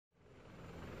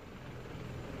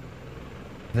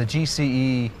The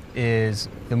GCE is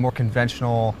the more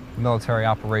conventional military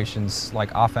operations like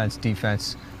offense,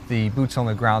 defense, the boots on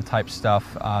the ground type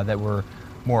stuff that we're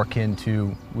more akin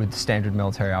to with standard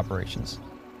military operations.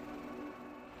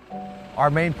 Our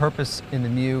main purpose in the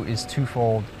MU is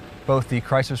twofold, both the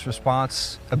crisis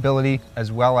response ability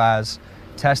as well as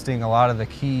testing a lot of the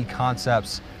key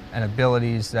concepts and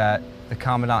abilities that the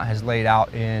Commandant has laid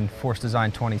out in Force Design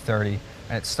 2030,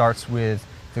 and it starts with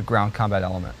the ground combat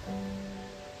element.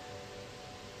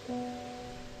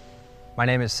 My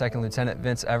name is Second Lieutenant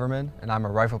Vince Everman, and I'm a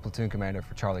Rifle Platoon Commander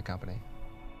for Charlie Company.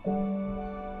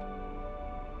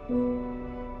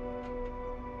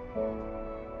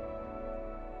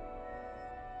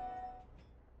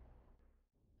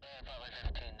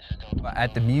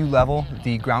 At the MU level,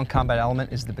 the ground combat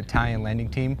element is the Battalion Landing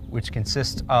Team, which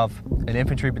consists of an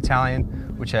Infantry Battalion,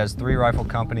 which has 3 rifle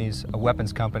companies, a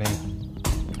weapons company,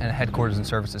 and a headquarters and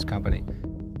services company.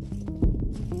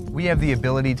 We have the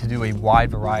ability to do a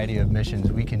wide variety of missions.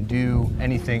 We can do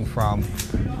anything from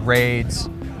raids,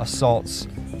 assaults,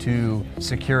 to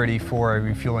security for a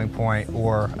refueling point,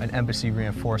 or an embassy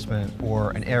reinforcement,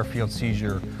 or an airfield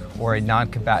seizure, or a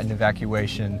non-combatant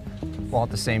evacuation, while at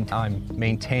the same time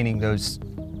maintaining those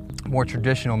more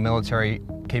traditional military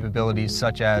capabilities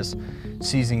such as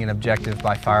seizing an objective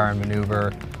by fire and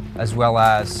maneuver, as well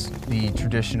as the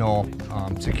traditional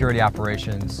security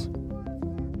operations.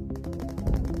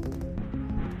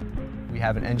 We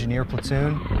have an engineer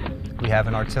platoon, we have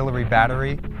an artillery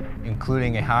battery,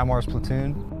 including a HIMARS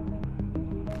platoon,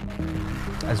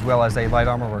 as well as a light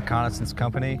armor reconnaissance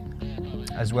company,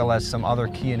 as well as some other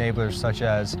key enablers such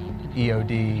as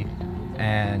EOD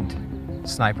and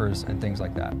snipers and things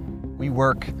like that. We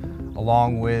work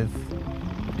along with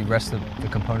the rest of the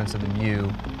components of the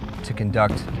MU to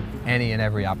conduct any and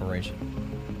every operation.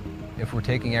 If we're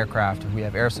taking aircraft, if we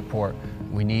have air support,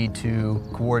 we need to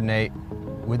coordinate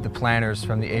with the planners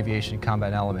from the aviation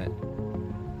combat element.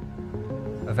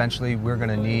 Eventually, we're going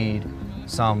to need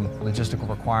some logistical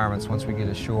requirements once we get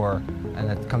ashore, and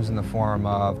that comes in the form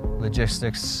of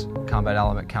logistics combat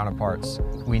element counterparts.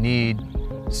 We need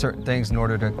certain things in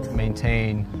order to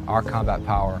maintain our combat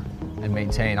power and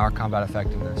maintain our combat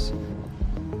effectiveness.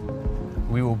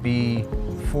 We will be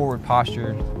forward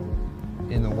postured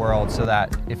in the world so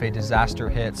that if a disaster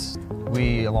hits,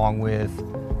 we, along with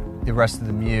the rest of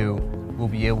the MU, will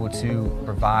be able to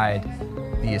provide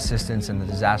the assistance and the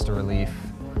disaster relief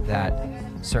that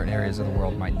certain areas of the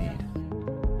world might need.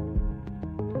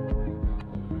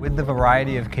 With the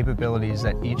variety of capabilities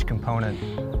that each component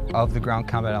of the ground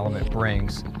combat element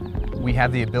brings, we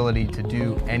have the ability to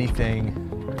do anything,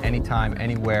 anytime,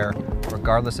 anywhere,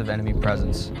 regardless of enemy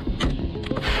presence.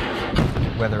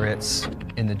 Whether it's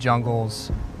in the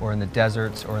jungles, or in the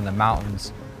deserts, or in the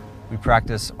mountains, we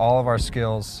practice all of our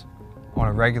skills on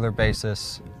a regular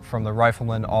basis, from the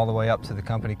riflemen all the way up to the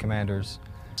company commanders,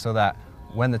 so that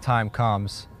when the time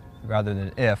comes, rather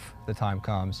than if the time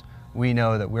comes, we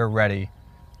know that we're ready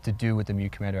to do what the MU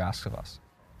commander asks of us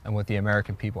and what the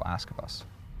American people ask of us.